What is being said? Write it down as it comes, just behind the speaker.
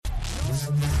Angels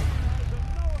 2014.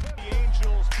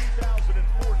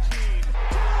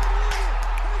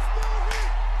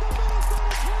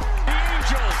 The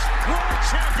Angels, world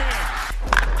champions.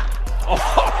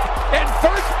 Oh, and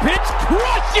first pitch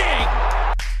crushing.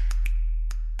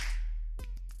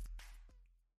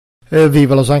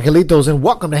 Viva Los Angelitos, and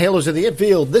welcome to Halos in the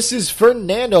Infield. This is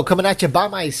Fernando coming at you by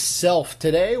myself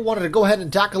today. Wanted to go ahead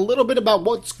and talk a little bit about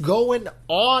what's going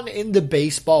on in the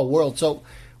baseball world. So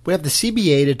we have the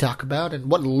CBA to talk about and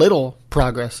what little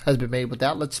progress has been made with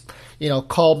that. Let's,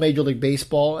 call Major League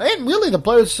Baseball and really the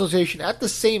Players Association at the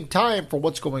same time for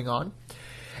what's going on.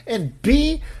 And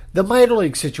B, the minor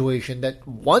league situation that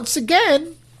once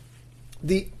again,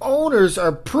 the owners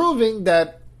are proving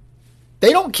that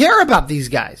they don't care about these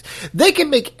guys. They can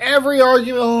make every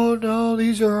argument, oh no,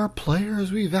 these are our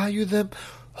players, we value them.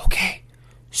 Okay,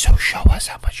 so show us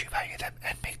how much you value them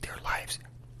and make their lives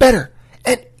better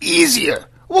and easier.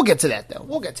 We'll get to that though,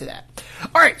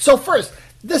 Alright, so first,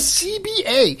 the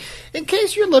CBA. In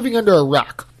case you're living under a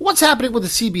rock, what's happening with the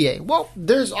CBA? Well,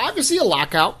 there's obviously a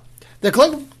lockout.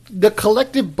 The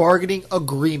collective bargaining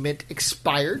agreement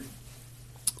expired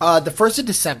the 1st of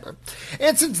December.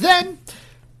 And since then,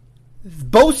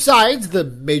 both sides, the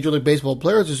Major League Baseball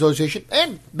Players Association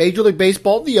and Major League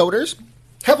Baseball, the owners,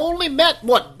 have only met,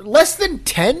 less than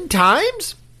 10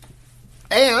 times?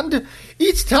 And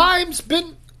each time's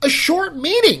been a short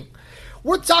meeting.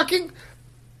 We're talking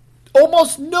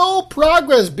almost no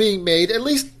progress being made, at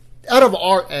least out of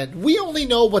our end. We only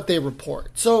know what they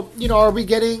report. So, are we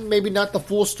getting maybe not the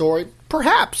full story?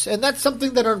 Perhaps. And that's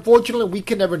something that unfortunately we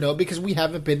can never know because we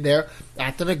haven't been there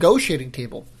at the negotiating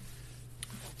table.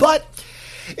 But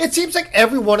it seems like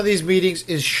every one of these meetings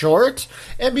is short,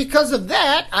 and because of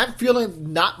that, I'm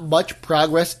feeling not much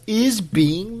progress is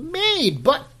being made.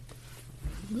 But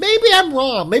maybe I'm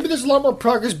wrong. Maybe there's a lot more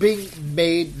progress being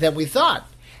made than we thought.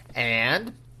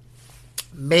 And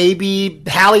maybe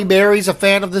Halle Berry's a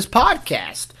fan of this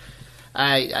podcast.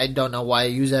 I don't know why I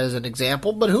use that as an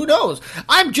example, but who knows?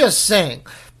 I'm just saying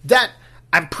that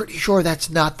I'm pretty sure that's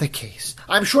not the case.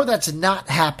 I'm sure that's not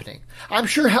happening. I'm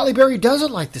sure Halle Berry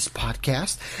doesn't like this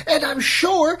podcast, and I'm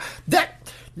sure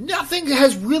that nothing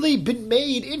has really been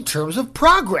made in terms of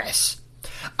progress.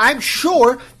 I'm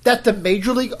sure that the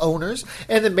Major League owners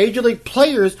and the Major League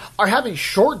players are having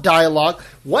short dialogue.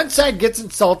 One side gets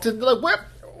insulted, they're like, well,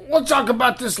 we'll talk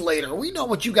about this later. We know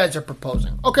what you guys are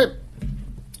proposing. Okay,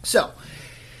 so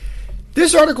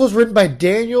this article is written by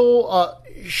Daniel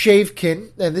Shavkin,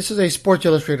 and this is a Sports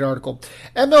Illustrated article.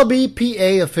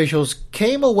 MLBPA officials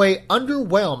came away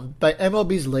underwhelmed by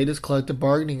MLB's latest collective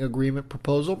bargaining agreement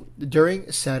proposal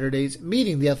during Saturday's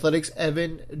meeting, The Athletic's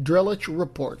Evan Drellich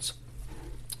reports.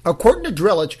 According to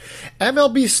Drellich,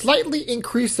 MLB slightly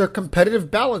increased their competitive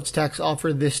balance tax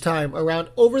offer this time around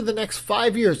over the next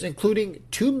 5 years, including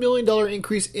 $2 million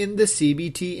increase in the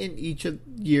CBT in each of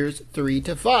years 3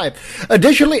 to 5.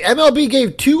 Additionally, MLB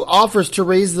gave two offers to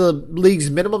raise the league's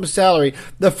minimum salary,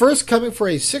 the first coming for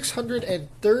a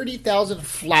 $630,000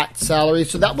 flat salary,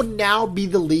 so that would now be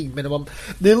the league minimum.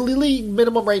 The league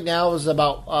minimum right now is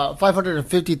about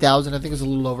 $550,000. I think it's a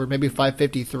little over, maybe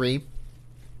 $553,000.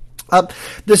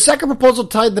 The second proposal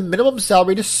tied the minimum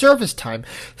salary to service time,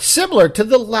 similar to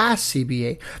the last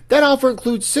CBA. That offer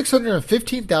includes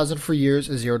 $615,000 for years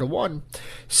 0 to 1,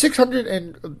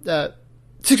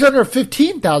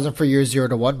 $615,000 for years 0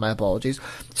 to 1. My apologies.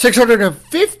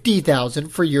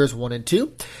 $650,000 for years 1 and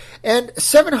 2, and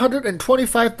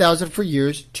 $725,000 for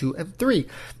years 2 and 3.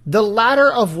 The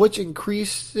latter of which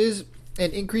increased by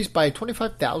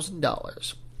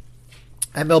 $25,000.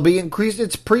 MLB increased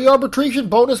its pre-arbitration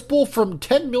bonus pool from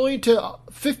 $10 million to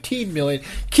 $15 million.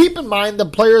 Keep in mind the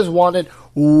players wanted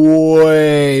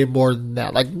way more than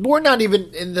that. Like, we're not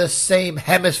even in the same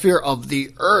hemisphere of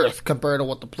the earth compared to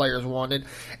what the players wanted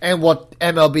and what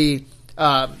MLB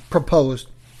proposed,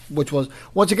 which was,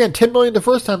 once again, $10 million the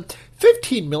first time,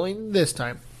 $15 million this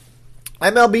time.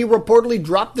 MLB reportedly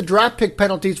dropped the draft pick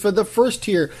penalties for the first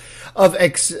tier of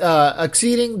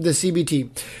exceeding the CBT.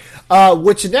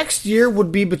 Which next year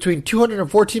would be between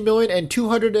 $214 million and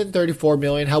 $234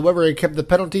 million. However, it kept the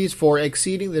penalties for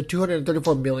exceeding the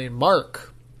 $234 million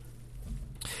mark.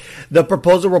 The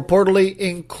proposal reportedly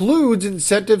includes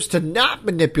incentives to not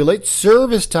manipulate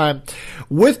service time,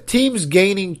 with teams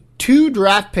gaining 2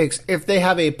 draft picks if they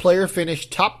have a player finish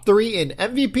top 3 in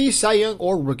MVP, Cy Young,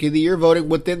 or Rookie of the Year voting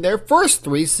within their first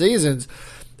 3 seasons.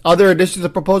 Other additions to the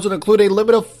proposal include a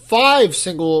limit of 5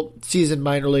 single-season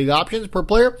minor league options per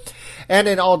player and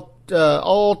an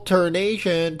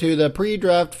alternation to the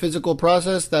pre-draft physical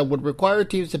process that would require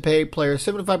teams to pay players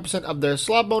 75% of their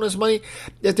slot bonus money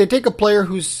if they take a player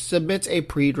who submits a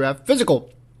pre-draft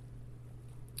physical.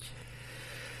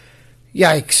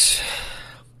 Yikes.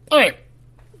 All right.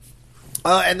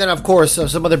 And then, of course,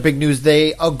 some other big news.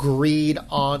 They agreed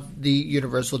on the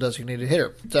universal designated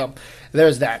hitter. So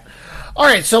there's that. All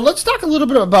right, so let's talk a little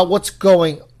bit about what's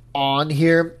going on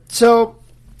here. So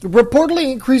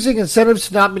reportedly increasing incentives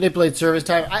to not manipulate service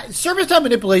time. Service time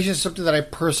manipulation is something that I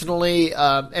personally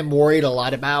am worried a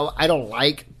lot about. I don't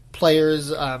like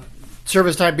players'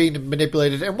 service time being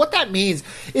manipulated. And what that means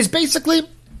is basically,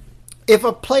 if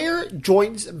a player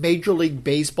joins Major League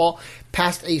Baseball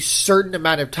past a certain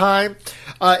amount of time,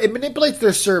 it manipulates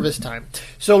their service time.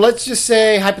 So let's just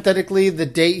say, hypothetically, the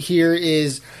date here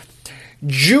is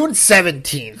June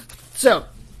 17th. So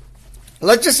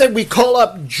let's just say we call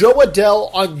up Joe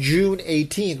Adell on June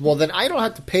 18th. Well, then I don't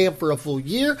have to pay him for a full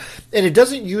year, and it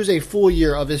doesn't use a full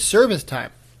year of his service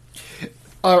time.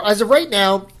 As of right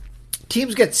now,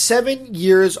 teams get 7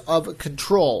 years of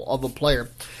control of a player.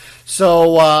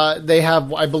 So they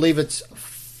have, I believe it's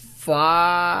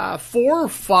 4 or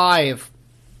 5,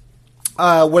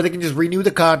 where they can just renew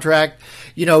the contract.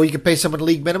 You know, you can pay someone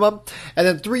league minimum, and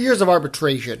then 3 years of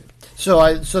arbitration.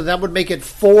 So that would make it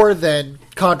 4 then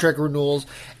contract renewals,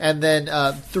 and then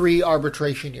 3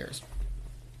 arbitration years.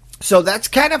 So that's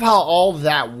kind of how all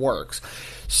that works.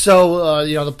 So,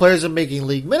 the players are making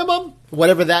league minimum,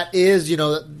 whatever that is,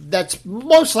 that's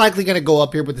most likely going to go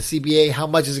up here with the CBA. How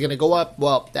much is it going to go up?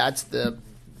 Well, that's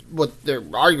what they're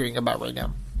arguing about right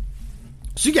now.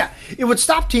 So, yeah, it would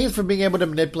stop teams from being able to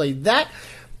manipulate that,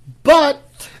 but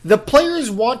the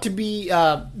players want to be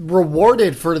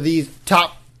rewarded for these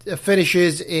top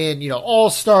finishes in,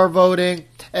 all-star voting,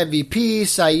 MVP,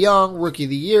 Cy Young, Rookie of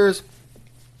the Years.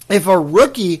 If a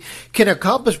rookie can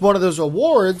accomplish one of those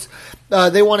awards,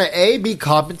 they want to, be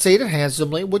compensated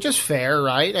handsomely, which is fair,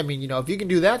 right? I mean, if you can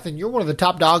do that, then you're one of the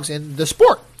top dogs in the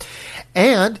sport.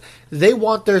 And they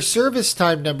want their service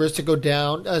time numbers to go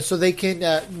down so they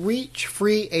can reach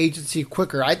free agency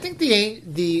quicker. I think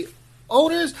the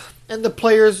owners and the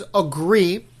players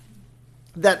agree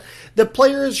that the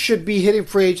players should be hitting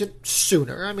free agent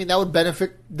sooner. I mean, that would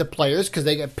benefit the players because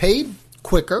they get paid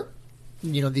quicker.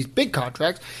 These big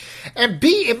contracts. And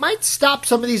B, it might stop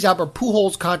some of these Albert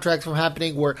Pujols contracts from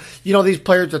happening where, these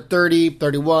players are 30,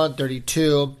 31,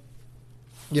 32,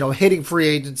 hitting free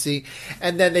agency.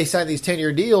 And then they sign these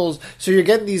 10-year deals. So you're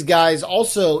getting these guys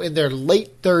also in their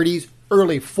late 30s,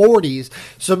 early 40s.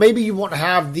 So maybe you won't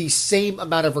have the same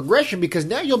amount of regression because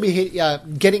now you'll be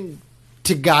getting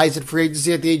to guys in free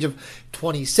agency at the age of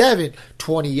 27,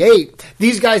 28.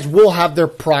 These guys will have their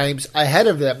primes ahead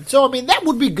of them. So, that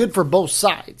would be good for both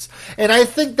sides. And I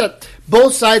think that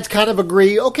both sides kind of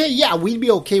agree, okay, yeah, we'd be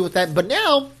okay with that. But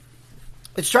now,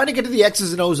 it's trying to get to the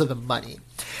X's and O's of the money.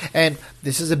 And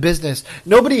this is a business.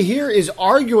 Nobody here is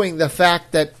arguing the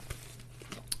fact that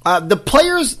the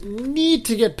players need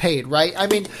to get paid, right?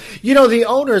 The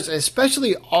owners,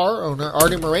 especially our owner,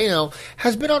 Artie Moreno,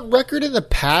 has been on record in the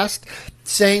past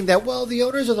saying that, well, the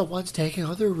owners are the ones taking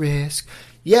all the risk.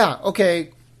 Yeah, okay,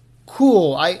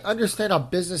 cool. I understand how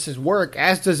businesses work,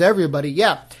 as does everybody.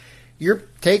 Yeah, you're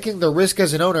taking the risk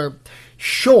as an owner,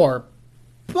 sure.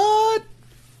 But,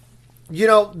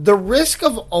 the risk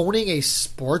of owning a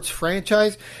sports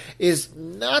franchise is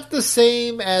not the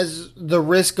same as the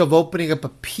risk of opening up a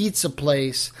pizza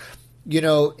place, in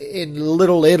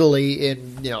Little Italy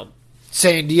in,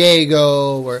 San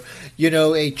Diego, or,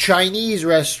 a Chinese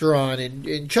restaurant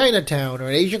in Chinatown, or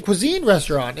an Asian cuisine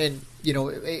restaurant in,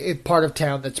 a part of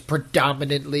town that's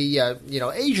predominantly,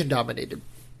 Asian dominated.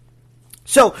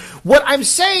 So what I'm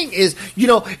saying is,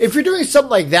 if you're doing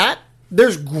something like that,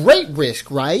 there's great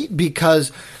risk, right?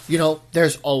 Because,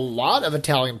 there's a lot of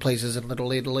Italian places in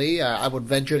Little Italy. I would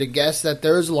venture to guess that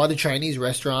there's a lot of Chinese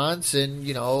restaurants in,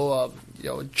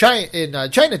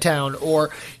 Chinatown, or,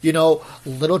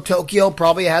 Little Tokyo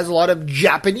probably has a lot of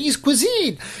Japanese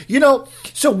cuisine,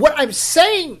 So what I'm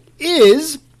saying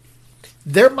is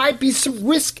there might be some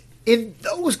risk in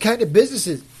those kind of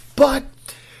businesses, but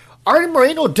Artie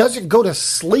Moreno doesn't go to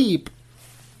sleep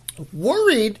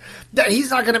worried that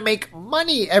he's not going to make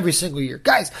money every single year.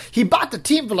 Guys, he bought the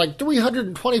team for like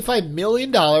 $325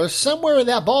 million, somewhere in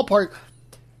that ballpark.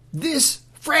 This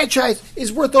franchise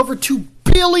is worth over $2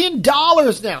 billion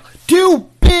now. $2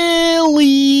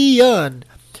 billion.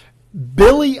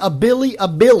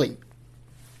 Billy.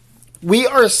 We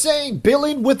are saying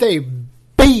billion with a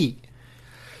B.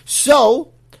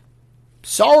 So,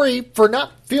 sorry for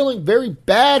not feeling very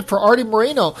bad for Artie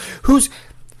Moreno, who's,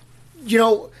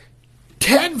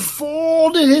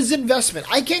 tenfold in his investment.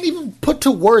 I can't even put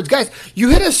to words. Guys, you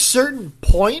hit a certain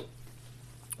point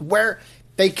where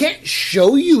They can't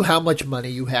show you how much money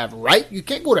you have, right? You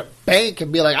can't go to a bank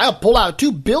and be like, I'll pull out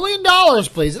 $2 billion,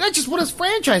 please. And that's just what his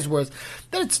franchise was.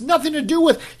 That's nothing to do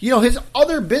with, his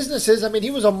other businesses. I mean, he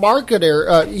was a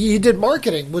marketer. He did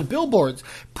marketing with billboards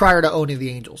prior to owning the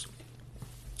Angels.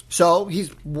 So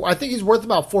I think he's worth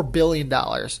about $4 billion.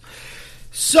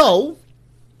 So,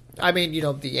 I mean,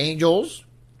 the Angels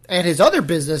and his other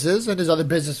businesses and his other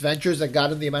business ventures that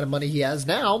got him the amount of money he has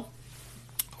now,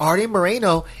 Arte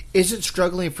Moreno isn't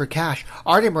struggling for cash.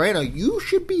 Arte Moreno, you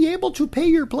should be able to pay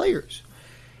your players.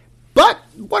 But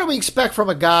what do we expect from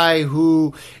a guy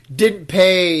who didn't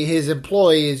pay his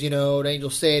employees, at Angel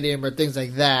Stadium or things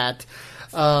like that,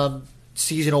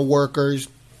 seasonal workers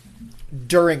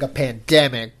during a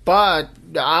pandemic? But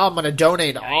I'm going to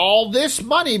donate all this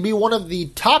money, be one of the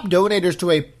top donators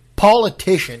to a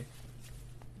politician.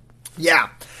 Yeah,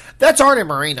 that's Arte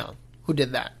Moreno who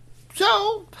did that.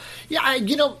 So, yeah,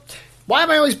 why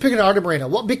am I always picking Arte Moreno?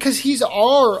 Well, because he's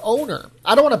our owner.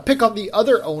 I don't want to pick on the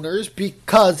other owners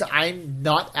because I'm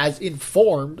not as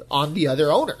informed on the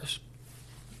other owners.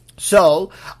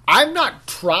 So, I'm not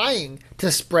trying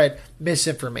to spread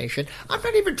misinformation. I'm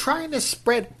not even trying to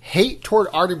spread hate toward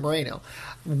Arte Moreno.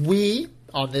 We,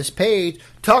 on this page,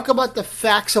 talk about the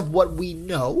facts of what we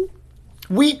know.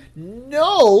 We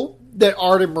know that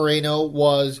Arte Moreno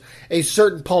was a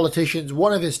certain politician's,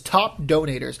 one of his top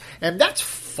donators, and that's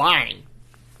fine.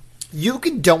 You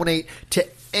can donate to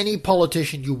any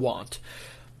politician you want.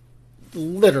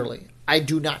 Literally, I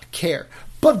do not care.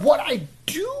 But what I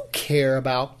do care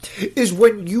about is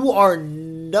when you are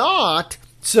not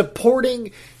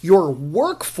supporting your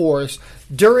workforce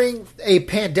during a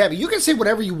pandemic. You can say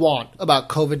whatever you want about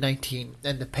COVID-19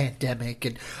 and the pandemic,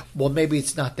 and, well, maybe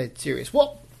it's not that serious.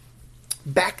 Well,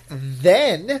 back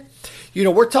then,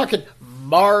 we're talking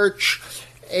March,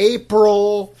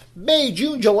 April, May,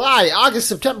 June, July, August,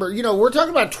 September. We're talking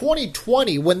about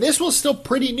 2020 when this was still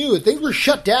pretty new. Things were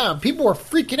shut down. People were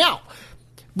freaking out.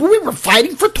 But we were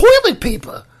fighting for toilet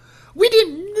paper. We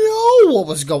didn't know what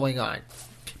was going on.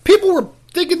 People were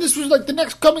thinking this was like the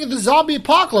next coming of the zombie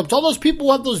apocalypse. All those people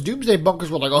who have those doomsday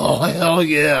bunkers were like, oh, hell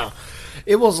yeah.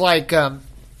 It was like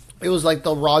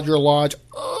the Roger Lodge.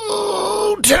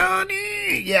 Oh,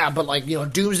 Tony. Yeah, but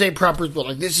doomsday preppers were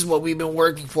like, this is what we've been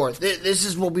working for. This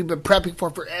is what we've been prepping for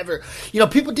forever.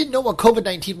 People didn't know what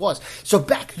COVID-19 was. So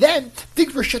back then,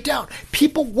 things were shut down.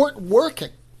 People weren't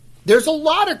working. There's a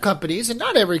lot of companies, and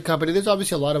not every company. There's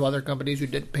obviously a lot of other companies who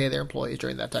didn't pay their employees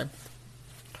during that time.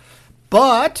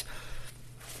 But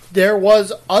there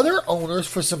was other owners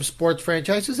for some sports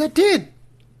franchises that did.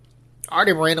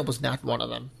 Arte Moreno was not one of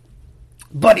them.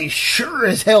 But he sure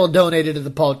as hell donated to the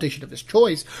politician of his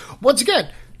choice. Once again,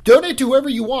 donate to whoever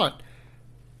you want.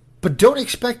 But don't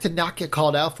expect to not get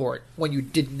called out for it when you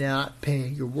did not pay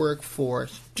your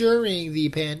workforce during the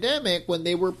pandemic when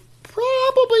they were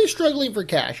probably struggling for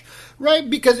cash. Right?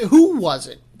 Because who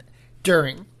wasn't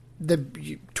during the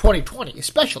 2020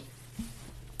 especially?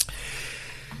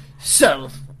 So,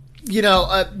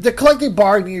 the collective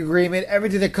bargaining agreement,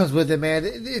 everything that comes with it, man,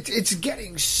 it's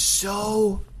getting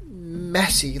so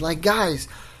messy. Guys,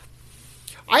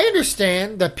 I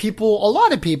understand that a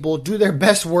lot of people do their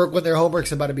best work when their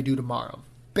homework's about to be due tomorrow.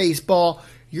 Baseball,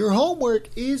 your homework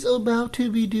is about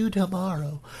to be due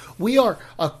tomorrow. We are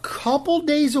a couple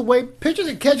days away. Pitchers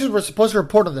and catchers were supposed to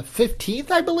report on the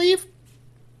 15th, I believe.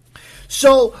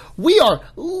 So we are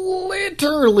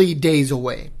literally days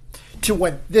away to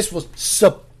when this was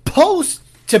supposed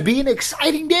to be an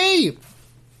exciting day.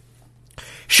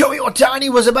 Shohei Ohtani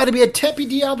was about to be at Tempe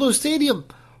Diablo Stadium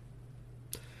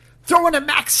throwing to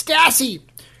Max Stassi.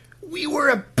 We were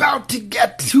about to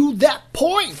get to that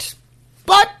point.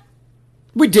 But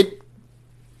we didn't.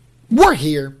 We're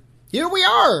here. Here we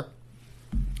are.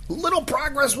 Little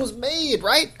progress was made,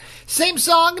 right? Same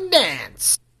song and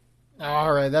dance.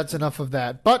 All right, that's enough of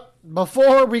that. But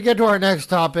before we get to our next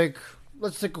topic,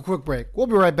 let's take a quick break. We'll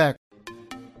be right back.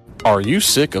 Are you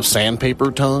sick of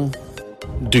sandpaper tongue?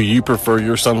 Do you prefer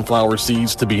your sunflower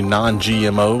seeds to be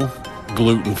non-GMO,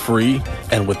 gluten-free,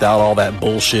 and without all that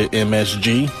bullshit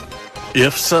MSG?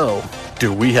 If so,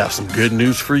 do we have some good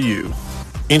news for you?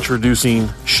 Introducing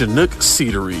Chinook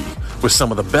Seedery with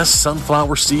some of the best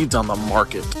sunflower seeds on the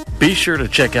market. Be sure to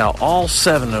check out all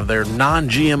 7 of their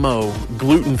non-GMO,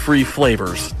 gluten-free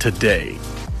flavors today.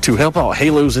 To help out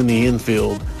Halos in the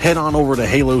Infield, head on over to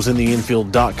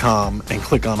halosintheinfield.com and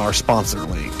click on our sponsor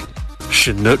link.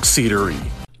 Chinook Seedery.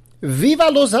 Viva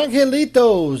Los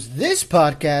Angelitos! This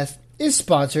podcast is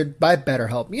sponsored by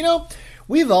BetterHelp.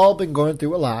 We've all been going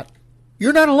through a lot.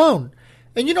 You're not alone.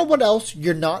 And you know what else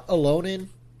you're not alone in?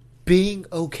 Being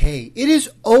okay. It is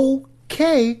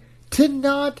okay to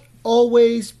not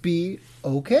always be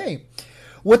okay.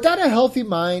 Without a healthy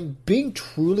mind, being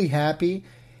truly happy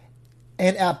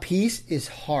and at peace is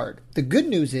hard. The good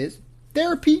news is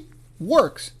therapy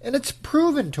works, and it's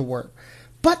proven to work.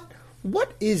 But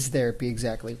what is therapy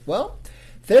exactly? Well,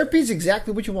 therapy is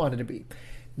exactly what you want it to be.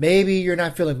 Maybe you're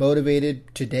not feeling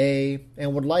motivated today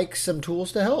and would like some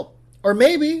tools to help. Or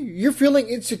maybe you're feeling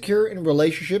insecure in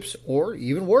relationships or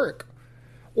even work.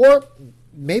 Or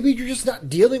maybe you're just not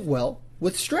dealing well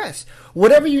with stress.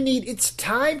 Whatever you need, it's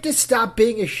time to stop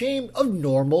being ashamed of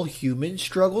normal human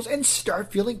struggles and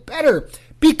start feeling better,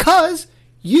 because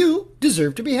you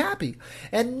deserve to be happy.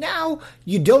 And now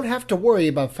you don't have to worry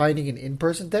about finding an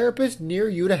in-person therapist near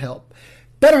you to help.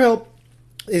 BetterHelp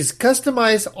is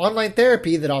customized online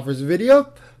therapy that offers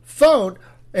video, phone,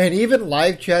 and even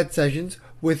live chat sessions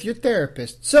with your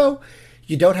therapist. So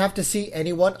you don't have to see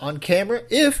anyone on camera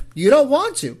if you don't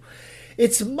want to.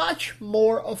 It's much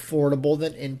more affordable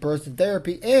than in-person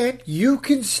therapy, and you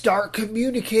can start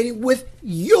communicating with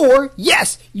your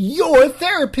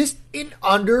therapist in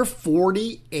under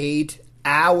 48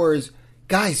 hours.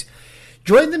 Guys,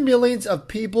 join the millions of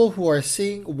people who are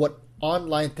seeing what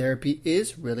online therapy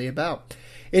is really about.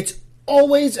 It's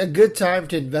always a good time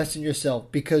to invest in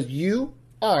yourself because you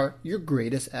are your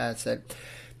greatest asset.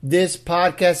 This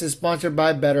podcast is sponsored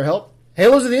by BetterHelp.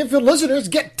 Halos of the Infield listeners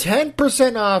get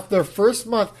 10% off their first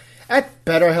month at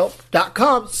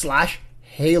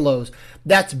BetterHelp.com/Halos.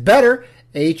 That's better,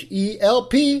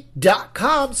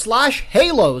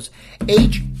 HELP.com/Halos.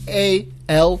 HALOS.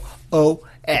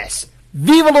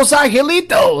 Viva los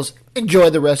Angelitos! Enjoy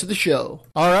the rest of the show.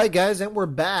 All right, guys, and we're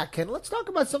back. And let's talk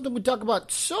about something we talk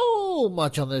about so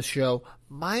much on this show,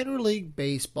 minor league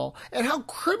baseball, and how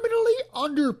criminally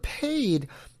underpaid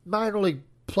minor league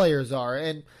players are.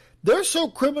 And they're so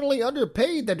criminally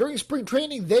underpaid that during spring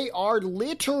training, they are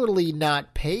literally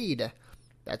not paid.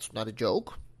 That's not a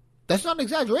joke. That's not an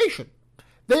exaggeration.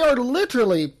 They are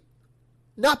literally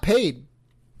not paid.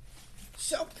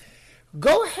 So,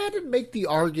 go ahead and make the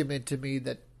argument to me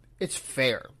that it's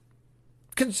fair,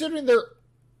 considering they're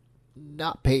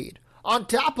not paid. On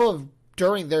top of,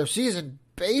 during their season,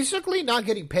 basically not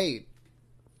getting paid.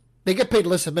 They get paid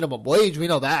less than minimum wage, we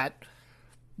know that.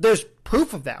 There's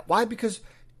proof of that. Why? Because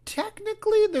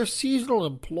technically they're seasonal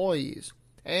employees,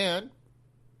 and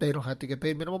they don't have to get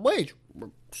paid minimum wage.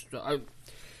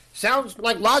 Sounds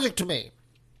like logic to me.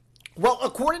 Well,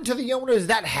 according to the owners,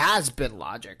 that has been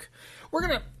logic. We're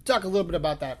going to talk a little bit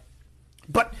about that.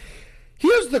 But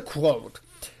here's the quote.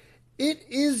 It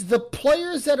is the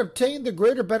players that obtain the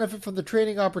greater benefit from the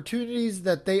training opportunities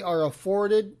that they are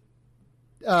afforded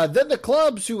than the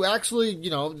clubs who actually,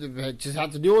 just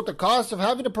have to deal with the cost of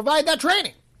having to provide that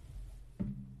training.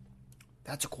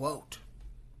 That's a quote.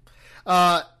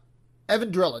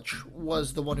 Evan Drellich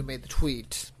was the one who made the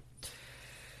tweet.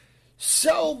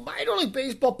 So, minor league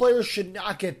baseball players should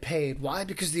not get paid. Why?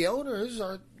 Because the owners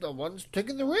are the ones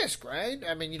taking the risk, right?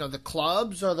 I mean, the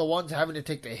clubs are the ones having to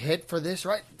take the hit for this,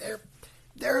 right?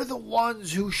 They're the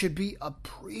ones who should be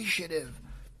appreciative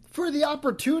for the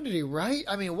opportunity, right?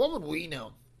 I mean, what would we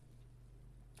know?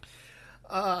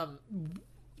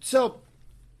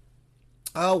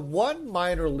 One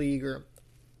minor leaguer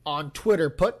on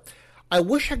Twitter put, "I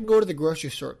wish I could go to the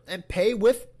grocery store and pay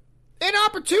with an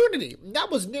opportunity." And that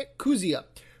was Nick Kuzia,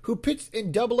 who pitched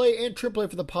in AA and AAA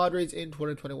for the Padres in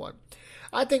 2021.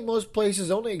 "I think most places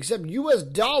only accept US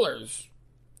dollars.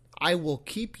 I will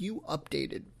keep you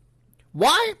updated."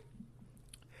 Why?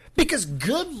 Because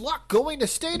good luck going to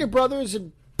Stater Brothers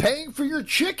and paying for your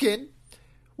chicken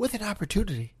with an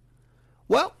opportunity.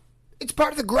 Well, it's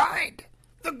part of the grind.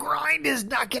 The grind is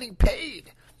not getting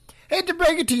paid. Hate to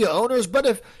break it to you, owners, but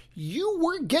if you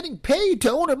weren't getting paid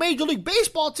to own a Major League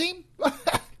Baseball team,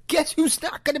 guess who's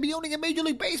not going to be owning a Major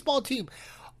League Baseball team?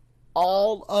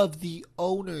 All of the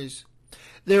owners.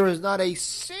 There is not a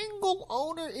single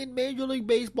owner in Major League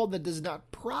Baseball that does not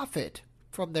profit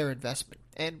from their investment.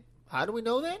 And how do we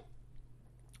know that?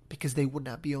 Because they would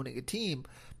not be owning a team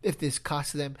if this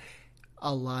cost them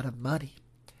a lot of money.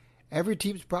 Every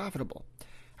team's profitable.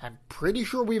 I'm pretty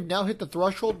sure we've now hit the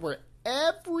threshold where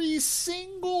every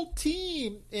single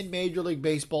team in Major League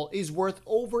Baseball is worth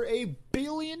over $1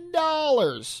 billion.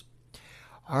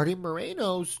 Artie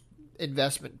Moreno's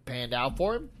investment panned out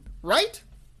for him, right?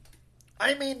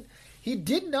 I mean, he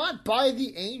did not buy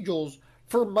the Angels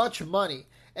for much money.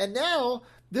 And now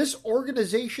this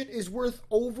organization is worth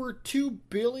over $2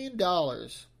 billion.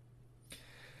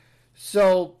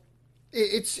 So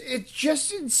it's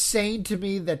just insane to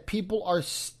me that people are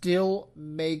still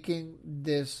making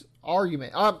this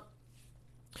argument. I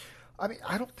mean,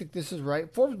 I don't think this is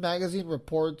right. Forbes magazine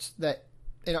reports that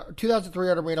 2003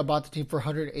 Art Moreno bought the team for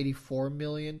 $184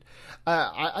 million.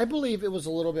 I believe it was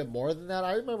a little bit more than that.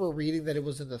 I remember reading that it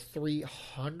was in the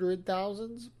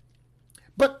 300,000s.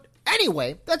 But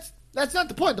anyway, that's not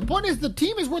the point. The point is the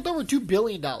team is worth over $2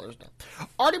 billion now.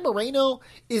 Artie Moreno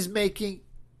is making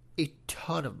a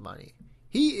ton of money.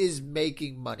 He is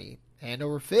making money hand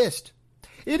over fist.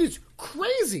 It is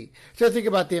crazy to think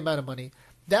about the amount of money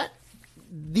that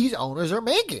these owners are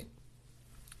making.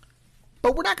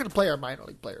 But we're not going to play our minor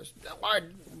league players.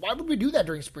 Why would we do that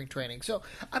during spring training? So,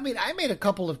 I mean, I made a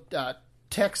couple of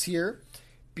texts here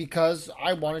because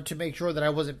I wanted to make sure that I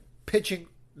wasn't pitching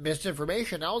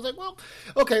misinformation. I was like, well,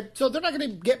 okay, so they're not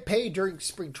going to get paid during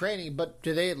spring training, but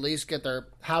do they at least get their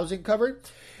housing covered?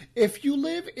 If you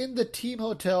live in the team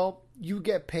hotel, you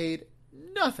get paid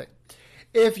nothing.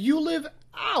 If you live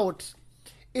out,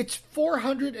 it's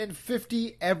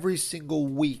 $450 every single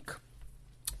week,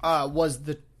 was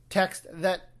the text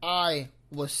that I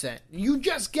was sent. You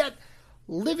just get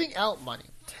living out money.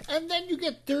 And then you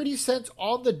get 30 cents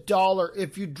on the dollar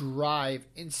if you drive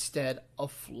instead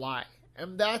of fly.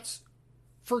 And that's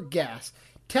for gas.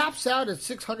 Taps out at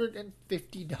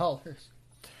 $650.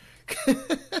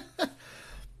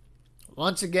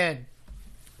 Once again,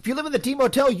 if you live in the team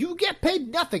hotel, you get paid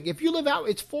nothing. If you live out,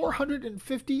 it's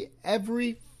 $450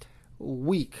 every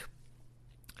week.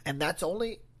 And that's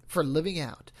only for living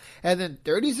out. And then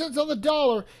 30 cents on the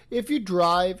dollar if you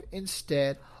drive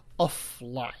instead of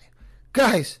fly.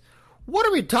 Guys, what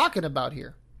are we talking about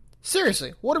here?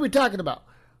 Seriously, what are we talking about?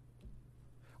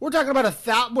 We're talking about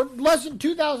less than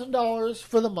 $2,000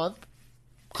 for the month.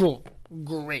 Cool.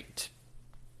 Great.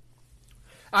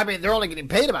 I mean, they're only getting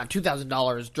paid about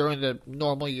 $2,000 during the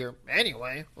normal year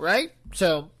anyway, right?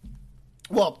 So,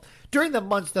 well, during the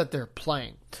months that they're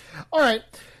playing. All right.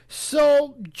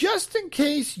 So, just in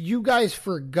case you guys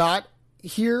forgot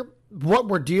here what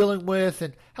we're dealing with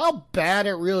and how bad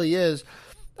it really is,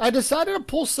 I decided to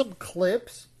pull some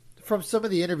clips from some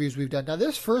of the interviews we've done. Now,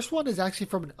 this first one is actually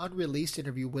from an unreleased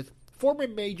interview with former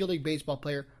Major League Baseball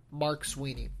player Mark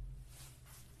Sweeney.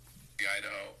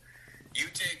 Idaho, you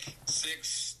take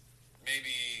 6,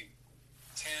 maybe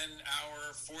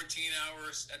 10-hour, 14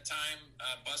 hours at time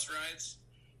bus rides.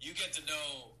 You get to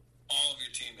know all of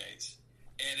your teammates.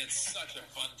 And it's such a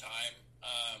fun time.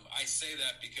 I say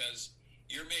that because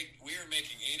we were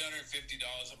making $850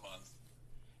 a month.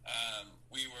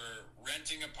 We were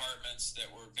renting apartments that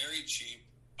were very cheap,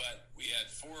 but we had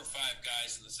 4 or 5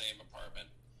 guys in the same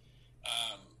apartment.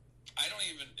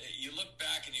 You look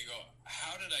back and you go,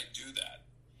 how did I do that?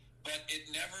 But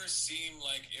it never seemed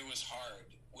like it was hard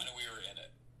when we were in it.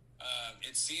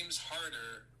 It seems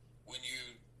harder when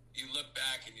you look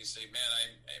back and you say, man,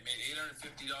 I made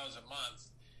 $850 a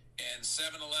month, and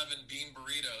 7-Eleven bean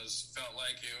burritos felt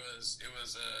like it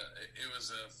was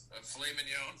a filet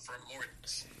mignon from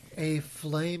Morton's. A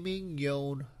filet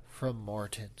mignon from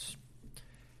Morton's.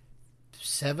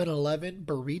 7-Eleven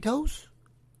burritos?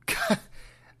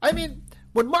 I mean,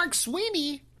 when Mark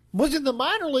Sweeney was in the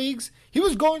minor leagues, he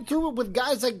was going through it with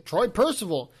guys like Troy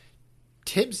Percival,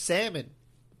 Tim Salmon,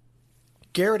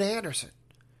 Garrett Anderson,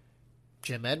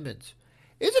 Jim Edmonds.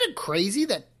 Isn't it crazy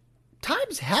that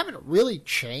times haven't really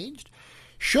changed?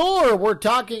 Sure, we're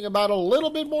talking about a little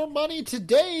bit more money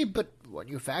today, but when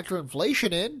you factor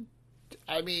inflation in,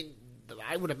 I mean,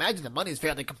 I would imagine the money is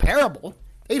fairly comparable.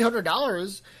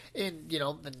 $800 in,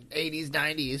 the 80s,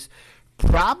 90s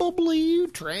probably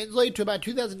translate to about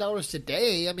 $2,000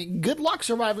 today. I mean, good luck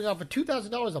surviving off of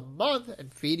 $2,000 a month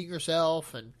and feeding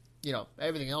yourself and,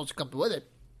 everything else that comes with it.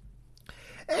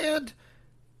 And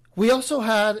we also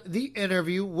had the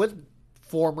interview with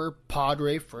former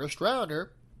Padre first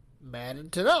rounder Matt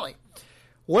Antonelli,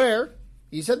 where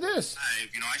he said this.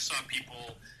 I saw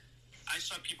people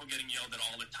getting yelled at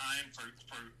all the time for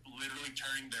literally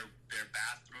turning their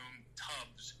bathroom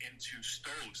tubs into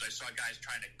stoves. I saw guys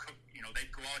trying to cook.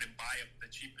 They'd go out and buy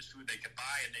the cheapest food they could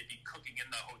buy, and they'd be cooking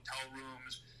in the hotel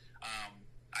rooms.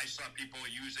 I saw people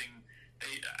using.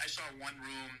 I saw one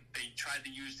room, they tried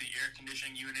to use the air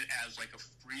conditioning unit as like a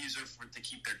freezer to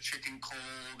keep their chicken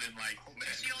cold, and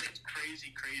you see all these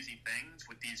crazy things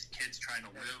with these kids trying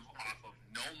to live off of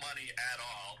no money at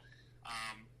all.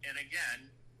 And again,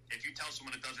 if you tell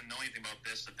someone that doesn't know anything about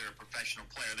this that they're a professional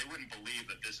player, they wouldn't believe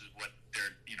that this is what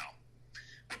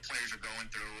what players are going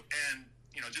through. And,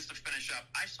 just to finish up,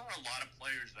 I saw a lot of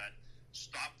players that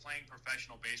stopped playing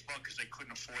professional baseball because they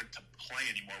couldn't afford to play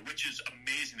anymore, which is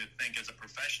amazing to think as a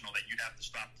professional that you'd have to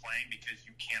stop playing because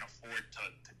you can't afford to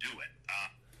do it.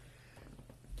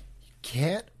 You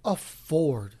can't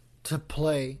afford to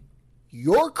play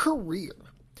your career.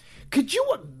 Could you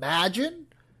imagine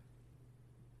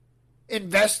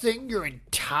investing your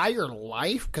entire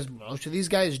life, because most of these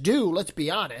guys do, let's be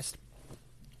honest,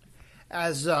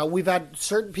 as we've had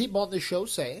certain people on the show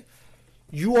say,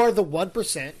 you are the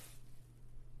 1%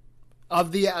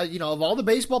 of the, of all the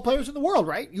baseball players in the world,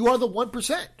 right? You are the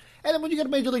 1%. And then when you get to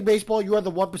Major League Baseball, you are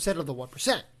the 1% of the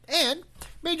 1%. And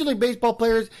Major League Baseball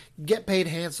players get paid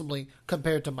handsomely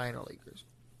compared to minor leaguers.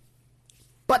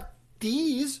 But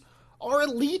these are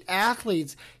elite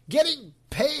athletes getting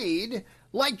paid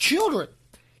like children,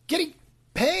 getting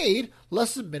paid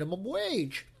less than minimum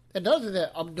wage. Another thing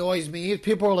that annoys me is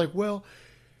people are like, well,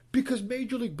 because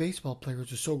Major League Baseball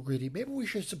players are so greedy, maybe we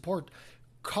should support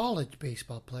college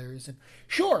baseball players. And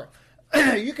sure,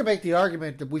 you can make the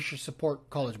argument that we should support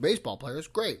college baseball players.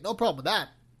 Great, no problem with that.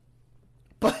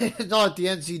 But it's not like the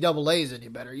NCAA is any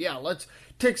better. Yeah, let's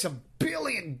take some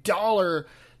billion-dollar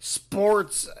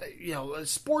sports,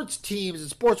 sports teams and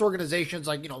sports organizations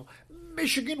like,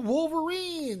 Michigan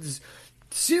Wolverines,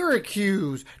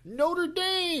 Syracuse, Notre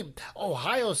Dame,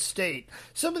 Ohio State.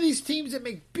 Some of these teams that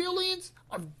make billions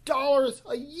of dollars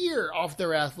a year off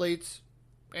their athletes.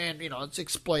 And, let's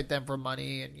exploit them for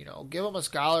money and, give them a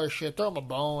scholarship, throw them a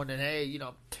bone, and hey,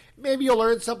 maybe you'll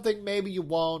learn something, maybe you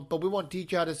won't, but we won't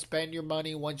teach you how to spend your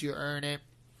money once you earn it.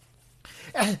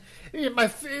 And my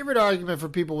favorite argument for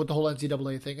people with the whole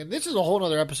NCAA thing, and this is a whole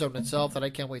other episode in itself that I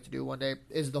can't wait to do one day,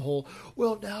 is the whole,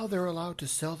 well, now they're allowed to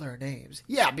sell their names.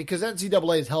 Yeah, because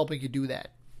NCAA is helping you do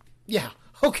that. Yeah,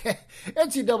 okay.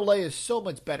 NCAA is so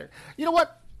much better. You know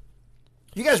what?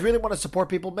 You guys really want to support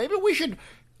people? Maybe we should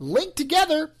link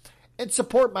together and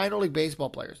support minor league baseball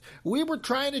players. We were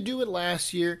trying to do it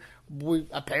last year.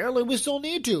 Apparently we still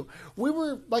need to. We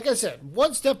were, like I said,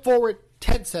 1 step forward,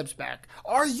 10 steps back.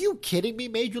 Are you kidding me,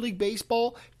 Major League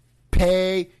Baseball?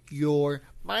 Pay your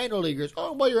minor leaguers.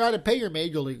 Oh, well, you're out to pay your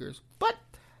major leaguers. But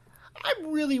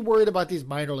I'm really worried about these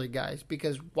minor league guys.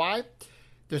 Because why?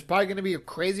 There's probably going to be a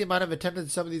crazy amount of attendance in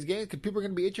some of these games because people are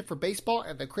going to be itching for baseball.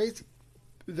 And the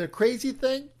crazy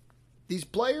thing, these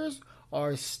players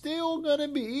are still going to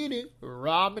be eating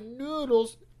ramen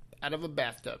noodles out of a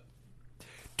bathtub.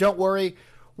 Don't worry.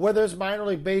 Whether it's minor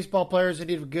league baseball players in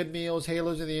need of good meals,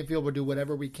 Halos in the infield, we'll do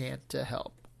whatever we can to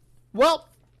help. Well,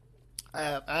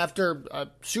 after a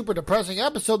super depressing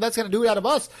episode, that's going to do it out of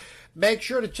us. Make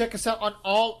sure to check us out on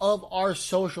all of our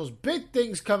socials. Big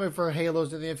things coming for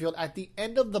Halos in the infield. At the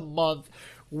end of the month,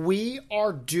 we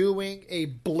are doing a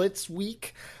Blitz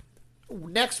Week.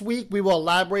 Next week, we will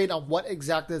elaborate on what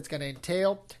exactly it's going to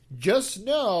entail. Just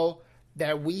know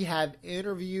that we have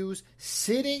interviews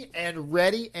sitting and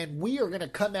ready, and we are going to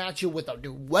come at you with a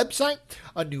new website,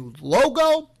 a new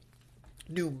logo,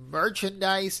 new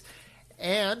merchandise,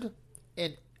 and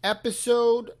an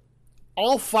episode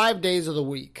all 5 days of the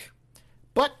week.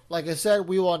 But, like I said,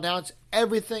 we will announce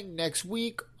everything next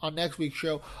week on next week's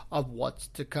show of what's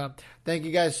to come. Thank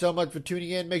you guys so much for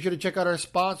tuning in. Make sure to check out our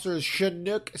sponsors,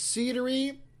 Chinook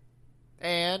Seedery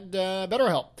and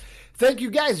BetterHelp. Thank you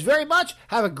guys very much.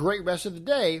 Have a great rest of the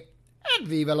day. And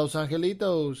viva Los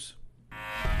Angelitos.